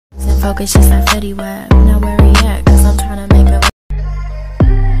focus, just that Fenty web. Now where he at? Cause I'm trying to make a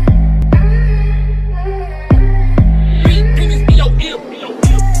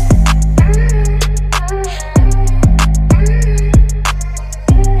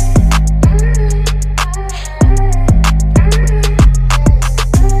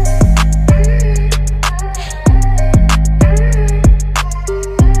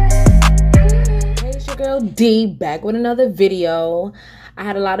D back with another video. I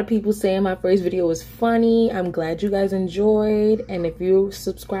had a lot of people saying my first video was funny. I'm glad you guys enjoyed, and if you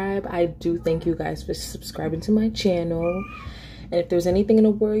subscribe, I do thank you guys for subscribing to my channel. And if there's anything in the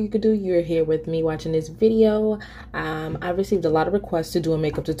world you could do, you're here with me watching this video. I received a lot of requests to do a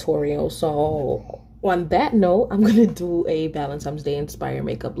makeup tutorial, so on that note, I'm gonna do a Valentine's Day inspired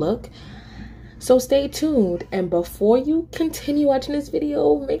makeup look. So stay tuned, and before you continue watching this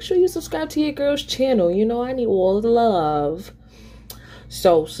video, make sure you subscribe to your girl's channel. You know I need all the love.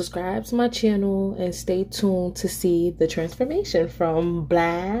 So subscribe to my channel and stay tuned to see the transformation from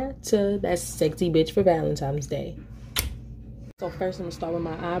blah to that sexy bitch for Valentine's Day. So first I'm gonna start with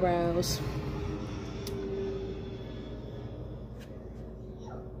my eyebrows.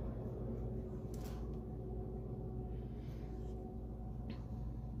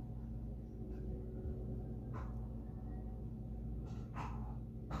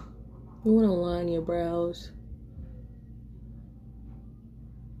 You want to line your brows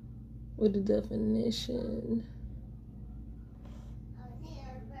with the definition.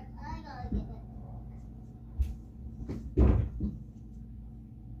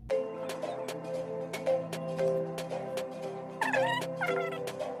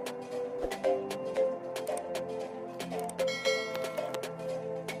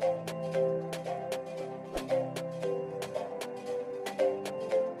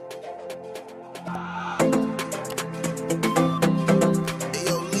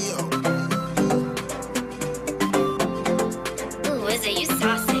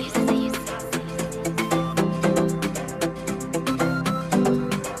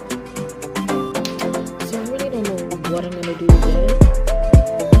 What I'm gonna do yet.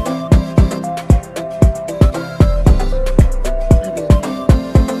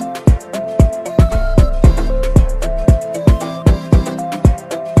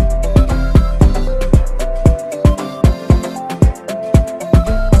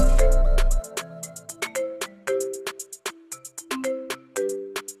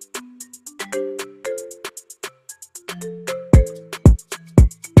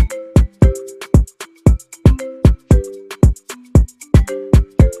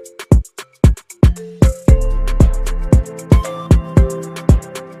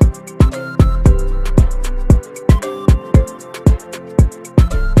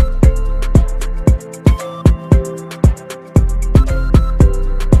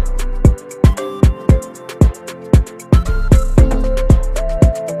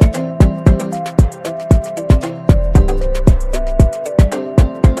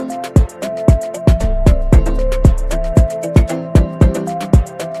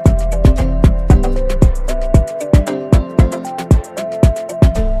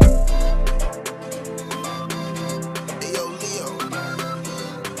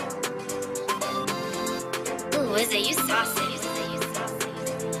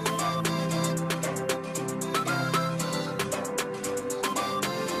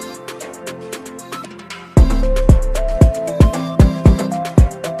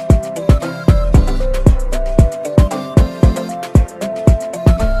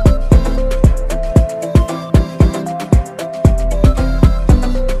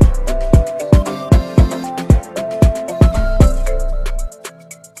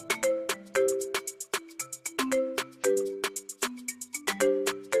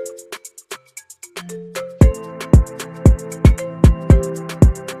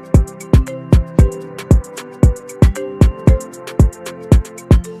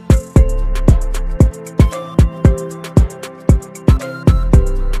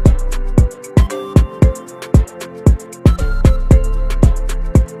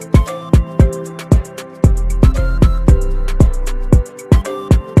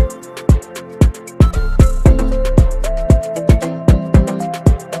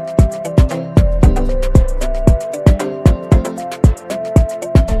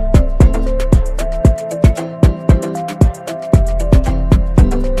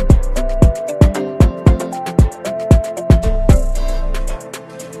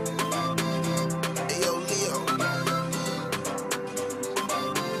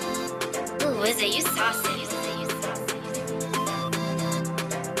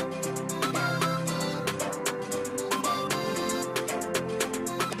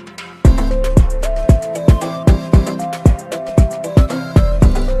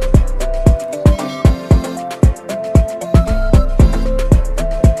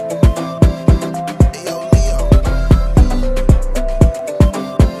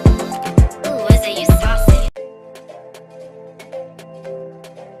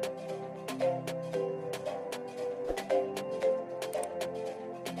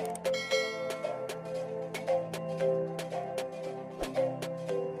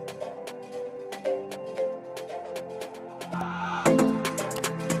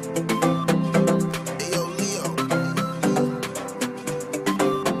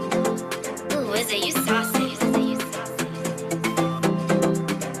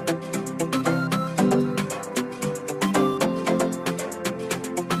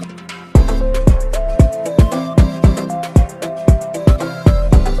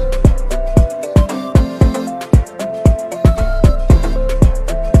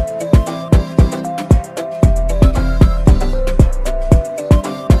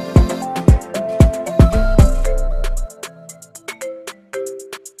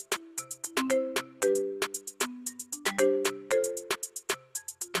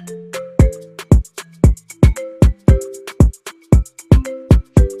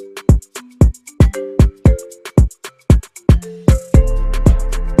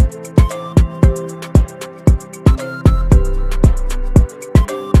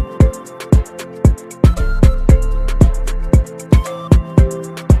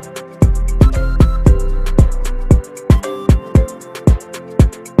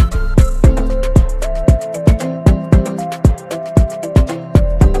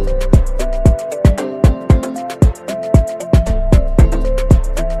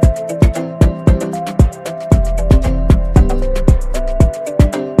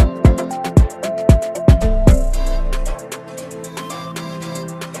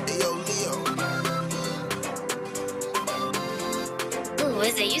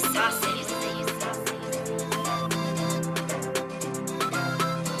 say you saucy.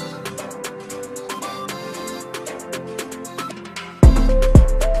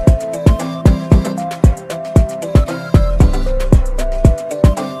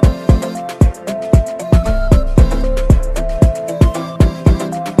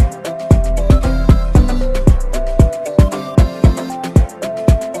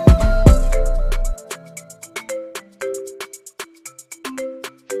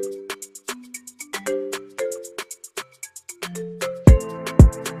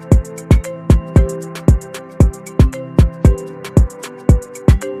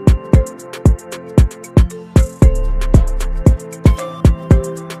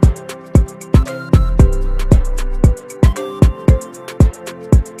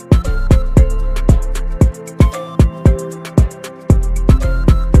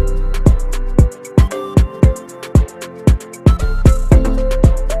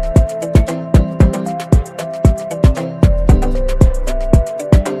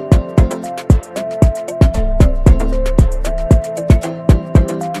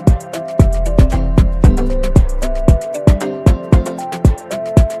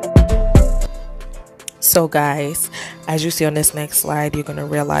 So guys, as you see on this next slide, you're going to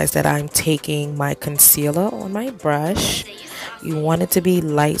realize that I'm taking my concealer on my brush. You want it to be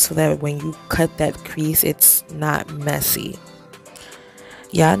light so that when you cut that crease, it's not messy.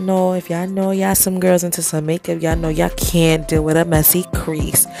 Y'all know, if y'all know y'all some girls into some makeup, y'all know y'all can't deal with a messy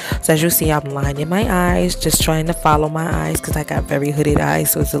crease. So as you see, I'm lining my eyes, just trying to follow my eyes because I got very hooded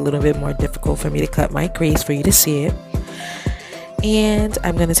eyes, so it's a little bit more difficult for me to cut my crease for you to see it. And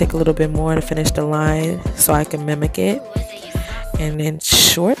I'm going to take a little bit more to finish the line so I can mimic it. And then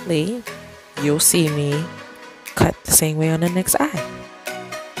shortly, you'll see me cut the same way on the next eye.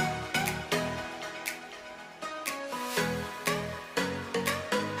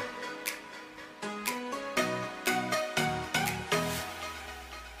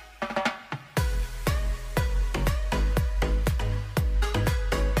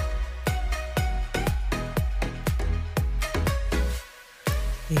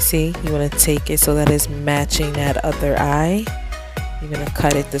 You see, you want to take it so that it's matching that other eye. You're going to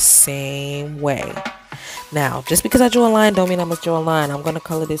cut it the same way. Now, just because I drew a line don't mean I must draw a line. I'm going to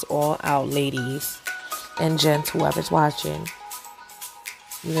color this all out, ladies and gents, whoever's watching.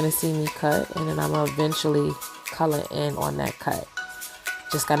 You're going to see me cut, and then I'm going to eventually color in on that cut.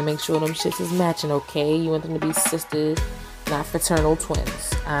 Just got to make sure them shits is matching, okay? You want them to be sisters, not fraternal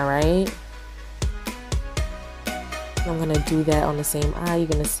twins, all right? I'm going to do that on the same eye. You're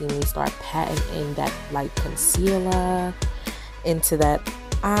going to see me start patting in that light concealer into that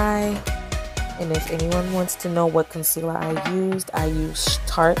eye. And if anyone wants to know what concealer I used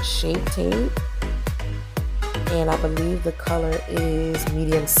Tarte Shape Tape. And I believe the color is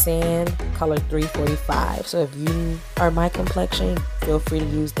medium sand, color 345. So if you are my complexion, feel free to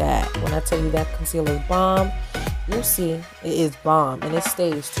use that. When I tell you that concealer is bomb, you'll see it is bomb. And it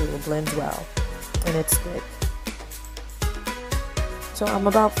stays too. It blends well. And it's thick. So I'm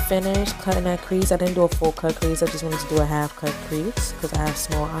about finished cutting that crease. I didn't do a full cut crease. I just wanted to do a half cut crease because I have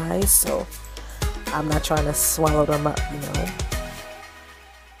small eyes. So I'm not trying to swallow them up, you know.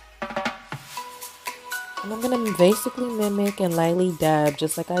 And I'm going to basically mimic and lightly dab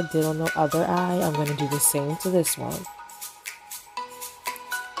just like I did on the other eye. I'm going to do the same to this one.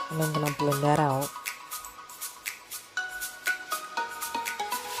 And I'm going to blend that out.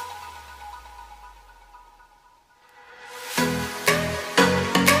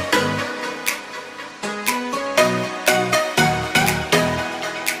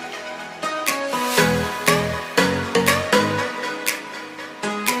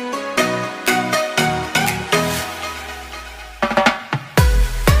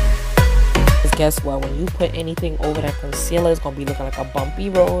 Guess what? When you put anything over that concealer, it's gonna be looking like a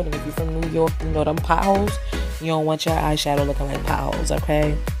bumpy road. And if you're from New York, you know them potholes. You don't want your eyeshadow looking like potholes,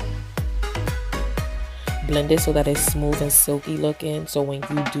 okay? Blend it so that it's smooth and silky looking. So when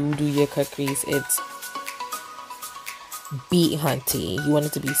you do your cut crease, it's beat hunty. You want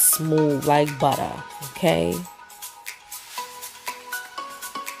it to be smooth like butter, okay?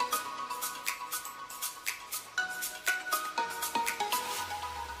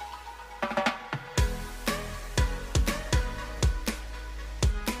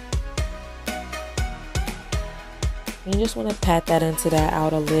 You just want to pat that into that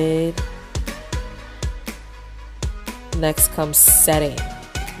outer lid. Next comes setting.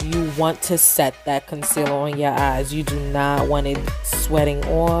 You want to set that concealer on your eyes. You do not want it sweating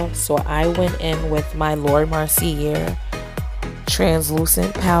off. So I went in with my Mercier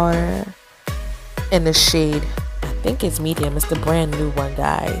translucent powder in the shade think it's medium. It's the brand new one,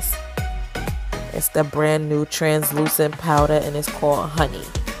 guys. It's the brand new translucent powder, and it's called Honey.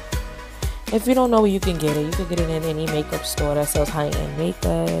 If you don't know where you can get it, you can get it in any makeup store that sells high-end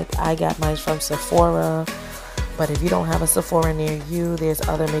makeup. I got mine from Sephora. But if you don't have a Sephora near you, there's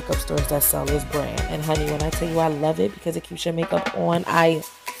other makeup stores that sell this brand. And honey, when I tell you I love it because it keeps your makeup on, I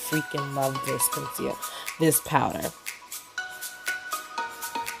freaking love this concealer, this powder.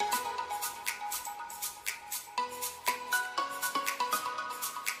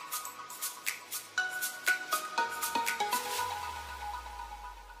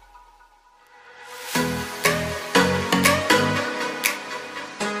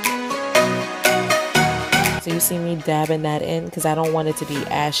 So you see me dabbing that in because I don't want it to be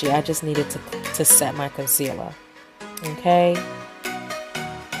ashy. I just need it to set my concealer. Okay.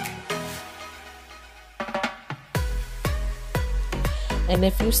 And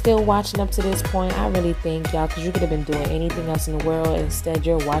if you're still watching up to this point, I really thank y'all, because you could have been doing anything else in the world. Instead,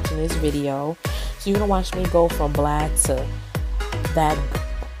 you're watching this video. So you're going to watch me go from black to that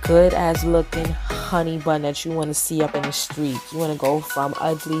good as looking honey bun that you want to see up in the street. You want to go from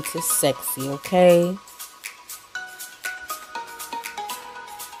ugly to sexy, okay?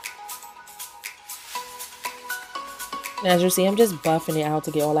 As you see, I'm just buffing it out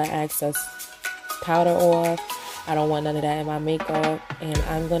to get all that excess powder off. I don't want none of that in my makeup. And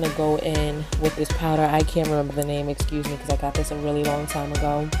I'm going to go in with this powder. I can't remember the name, excuse me, because I got this a really long time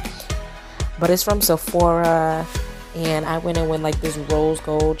ago. But it's from Sephora. And I went in with like this rose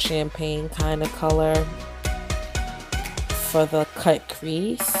gold champagne kind of color for the cut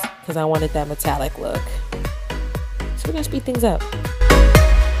crease, because I wanted that metallic look. So we're going to speed things up.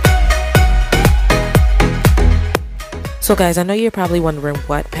 So guys, I know you're probably wondering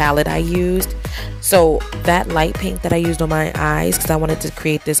what palette I used. So that light pink that I used on my eyes, because I wanted to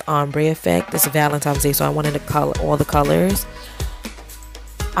create this ombre effect. This is Valentine's Day, so I wanted to color all the colors.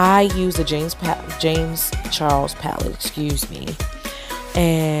 I used the James Charles palette, excuse me.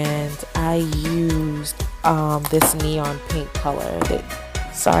 And I used this neon pink color.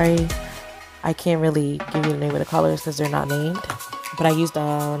 Sorry, I can't really give you the name of the colors because they're not named. But I used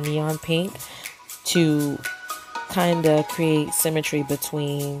neon pink to kind of create symmetry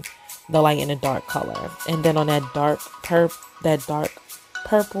between the light and the dark color. And then on that dark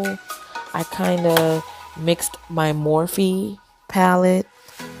purple, I kind of mixed my Morphe palette,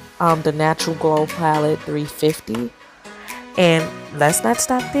 the Natural Glow palette 350. And let's not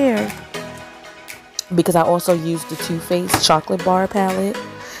stop there, because I also used the Too Faced chocolate bar palette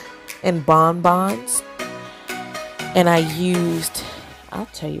and Bonbons. And I used, I'll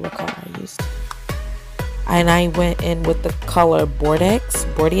tell you what color I used. And I went in with the color Bordeaux,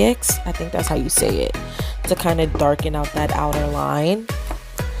 I think that's how you say it, to kind of darken out that outer line.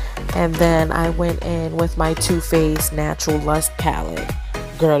 And then I went in with my Too Faced Natural Lust palette.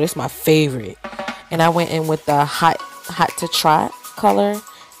 Girl, this is my favorite. And I went in with the Hot to Trot color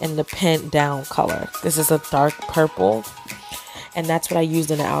and the Pent Down color. This is a dark purple. And that's what I used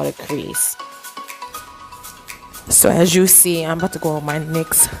in the outer crease. So as you see, I'm about to go on my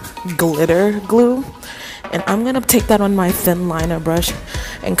NYX glitter glue. And I'm going to take that on my thin liner brush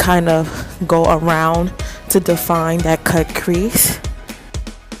and kind of go around to define that cut crease.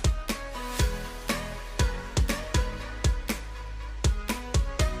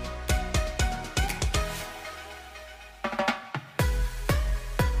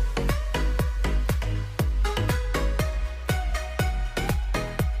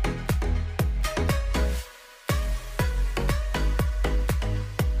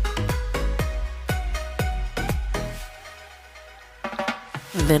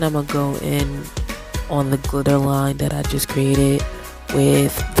 Then I'm going to go in on the glitter line that I just created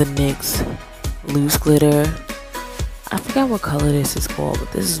with the NYX loose glitter. I forgot what color this is called, but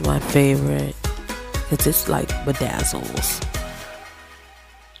this is my favorite because it's like bedazzles.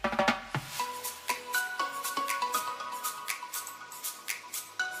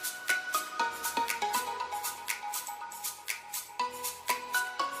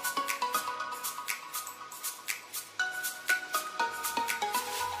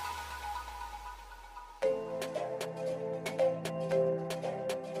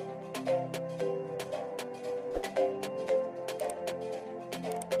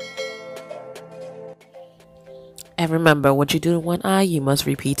 And remember, what you do to one eye, you must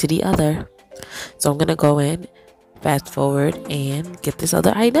repeat to the other. So I'm going to go in, fast forward, and get this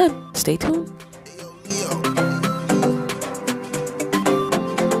other eye done. Stay tuned.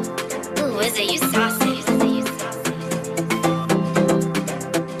 Ooh, is it you saucy?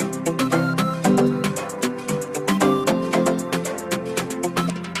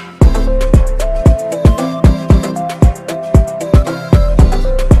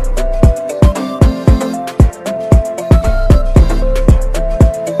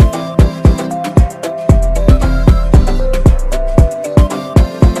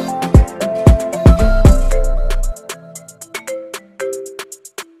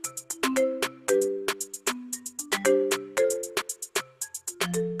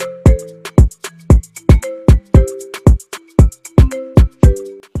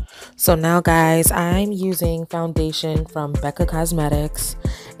 So now guys, I'm using foundation from Becca Cosmetics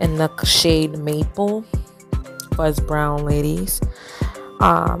in the shade Maple for us brown ladies.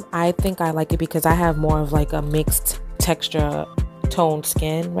 I think I like it because I have more of like a mixed texture toned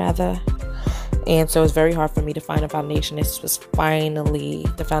skin rather. And so it's very hard for me to find a foundation. This was finally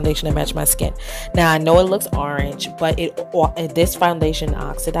the foundation that matched my skin. Now I know it looks orange, but this foundation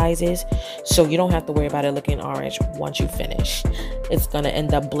oxidizes, so you don't have to worry about it looking orange once you finish. It's gonna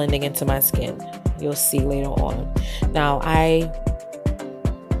end up blending into my skin. You'll see later on. Now I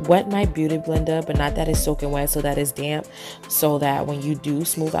wet my beauty blender, but not that it's soaking wet, so that it's damp, so that when you do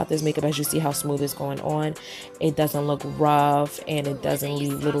smooth out this makeup, as you see how smooth it's going on, it doesn't look rough and it doesn't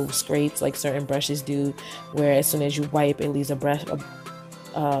leave little scrapes like certain brushes do, where as soon as you wipe it leaves a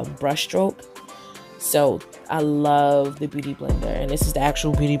brush stroke. So I love the beauty blender, and this is the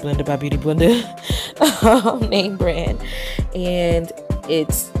actual beauty blender by Beauty Blender name brand, and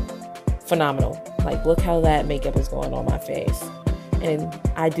it's phenomenal. Like, look how that makeup is going on my face. And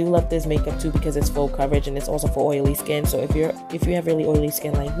I do love this makeup too because it's full coverage, and it's also for oily skin. So if you have really oily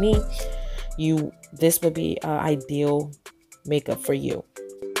skin like me, this would be ideal makeup for you.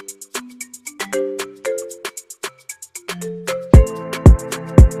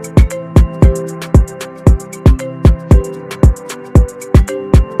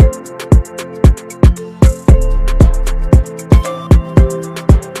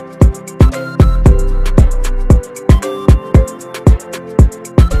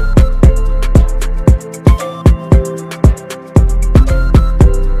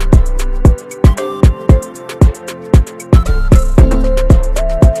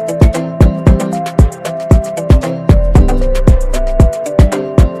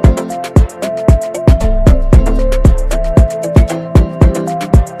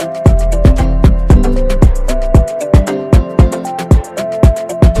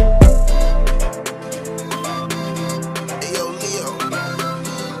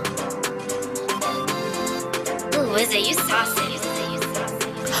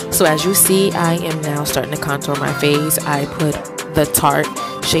 So as you see, I am now starting to contour my face. I put the Tarte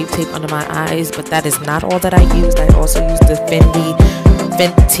Shape Tape under my eyes, but that is not all that I used. I also used the Fenty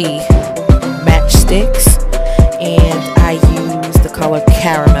matchsticks, and I used the color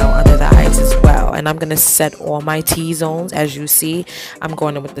Caramel under the eyes as well. And I'm going to set all my T-zones. As you see, I'm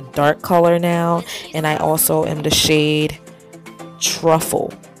going in with the dark color now, and I also am the shade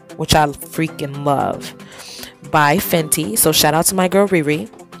Truffle, which I freaking love, by Fenty. So shout out to my girl Riri.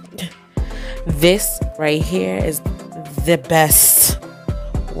 This right here is the best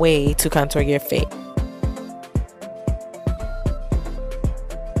way to contour your face.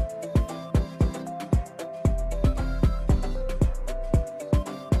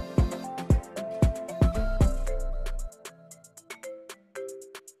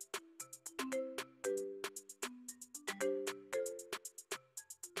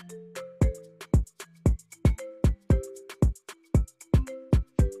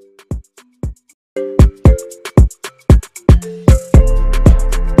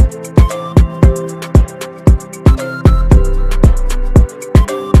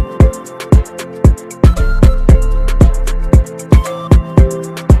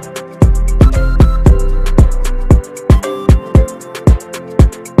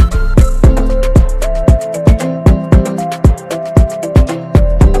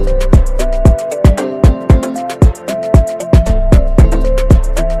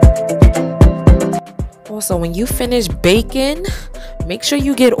 So when you finish baking, make sure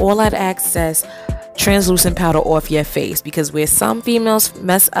you get all that excess translucent powder off your face, because where some females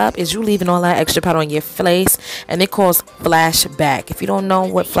mess up is you leaving all that extra powder on your face, and it calls flashback. If you don't know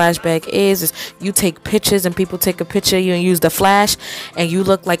what flashback is you take pictures and people take a picture of you and use the flash and you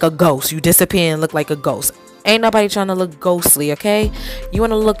look like a ghost. You disappear and look like a ghost. Ain't nobody trying to look ghostly, okay? You want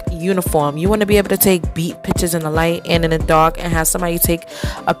to look uniform. You want to be able to take beat pictures in the light and in the dark, and have somebody take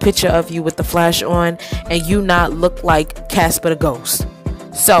a picture of you with the flash on and you not look like Casper the Ghost.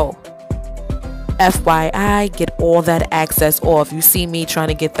 So FYI, get all that access off. You see me trying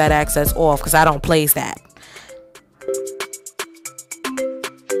to get that access off because I don't place that.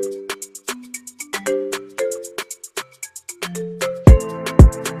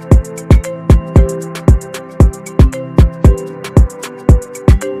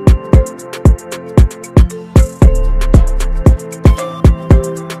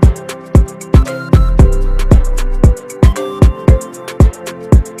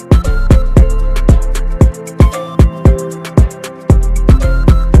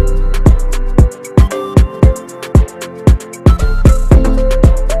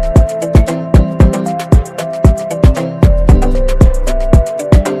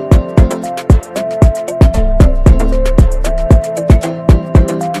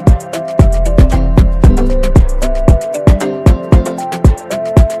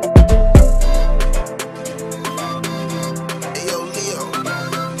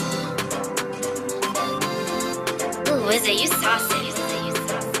 is it? You saucy.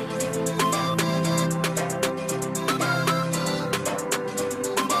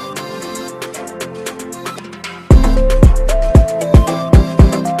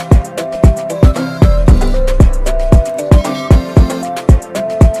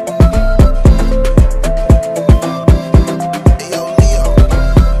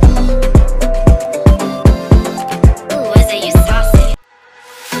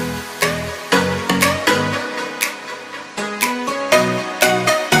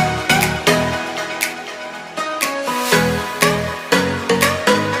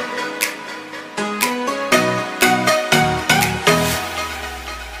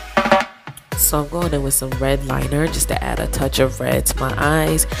 So I'm going in with some red liner just to add a touch of red to my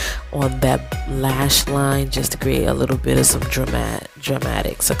eyes on that lash line, just to create a little bit of some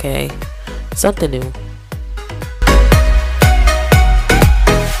dramatics, okay? Something new.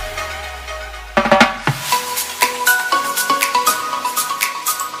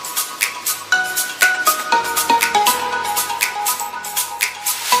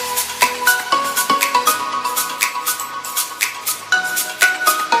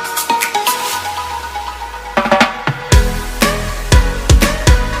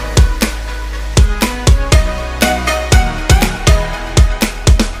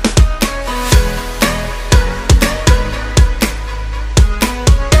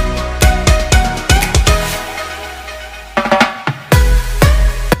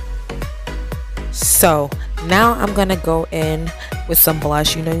 So now I'm gonna go in with some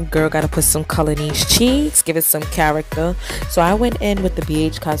blush. You know, girl gotta put some color in these cheeks, give it some character. So I went in with the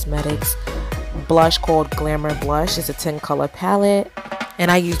BH Cosmetics blush called Glamour Blush. It's a 10 color palette,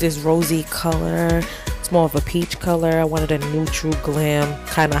 and I use this rosy color. It's more of a peach color. I wanted a neutral glam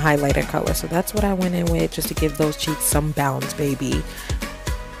kind of highlighter color, so that's what I went in with, just to give those cheeks some bounce, baby.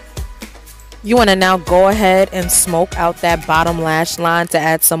 You want to now go ahead and smoke out that bottom lash line to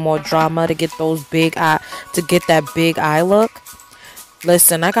add some more drama, to get those big eye, to get that big eye look.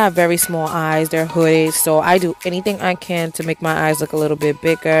 Listen, I got very small eyes, they're hooded, so I do anything I can to make my eyes look a little bit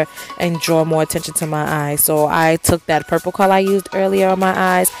bigger and draw more attention to my eyes. So I took that purple color I used earlier on my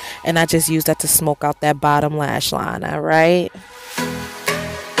eyes, and I just used that to smoke out that bottom lash line. All right.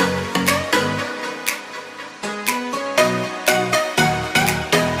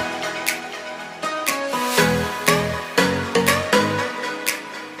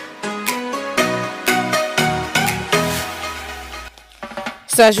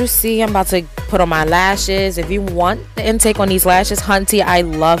 So as you see, I'm about to put on my lashes. If you want the intake on these lashes, hunty, I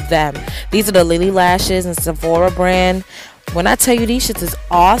love them. These are the Lily Lashes and Sephora brand. When I tell you these shits is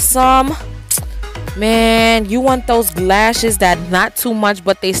awesome, man, you want those lashes that not too much,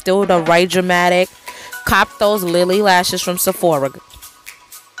 but they still the right dramatic. Cop those Lily Lashes from Sephora.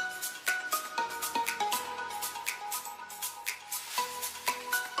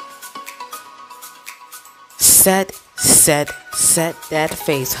 Set that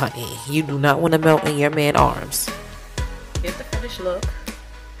face, honey. You do not want to melt in your man's arms. Get the finished look.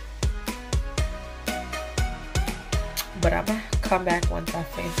 But I'm gonna come back once I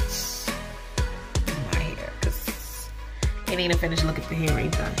finish my hair, because it ain't a finished look if the hair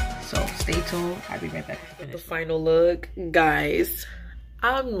ain't done. So stay tuned. I'll be right back with the final look. Guys,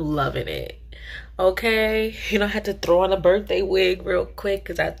 I'm loving it. Okay, you know, I had to throw on a birthday wig real quick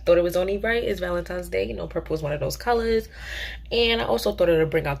because I thought it was only right. It's Valentine's Day. You know, purple is one of those colors. And I also thought it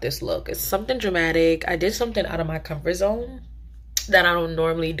would bring out this look. It's something dramatic. I did something out of my comfort zone that I don't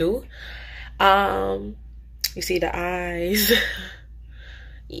normally do. You see the eyes.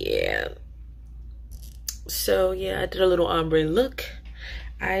 Yeah. So, yeah, I did a little ombre look.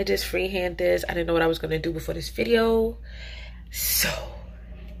 I just freehand this. I didn't know what I was going to do before this video. So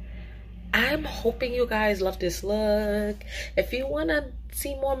I'm hoping you guys love this look. If you want to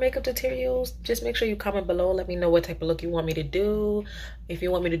see more makeup tutorials, just make sure you comment below. Let me know what type of look you want me to do. If you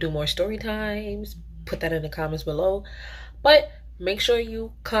want me to do more story times, put that in the comments below. But make sure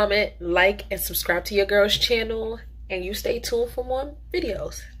you comment, like, and subscribe to your girl's channel. And you stay tuned for more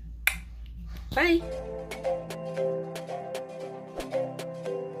videos. Bye.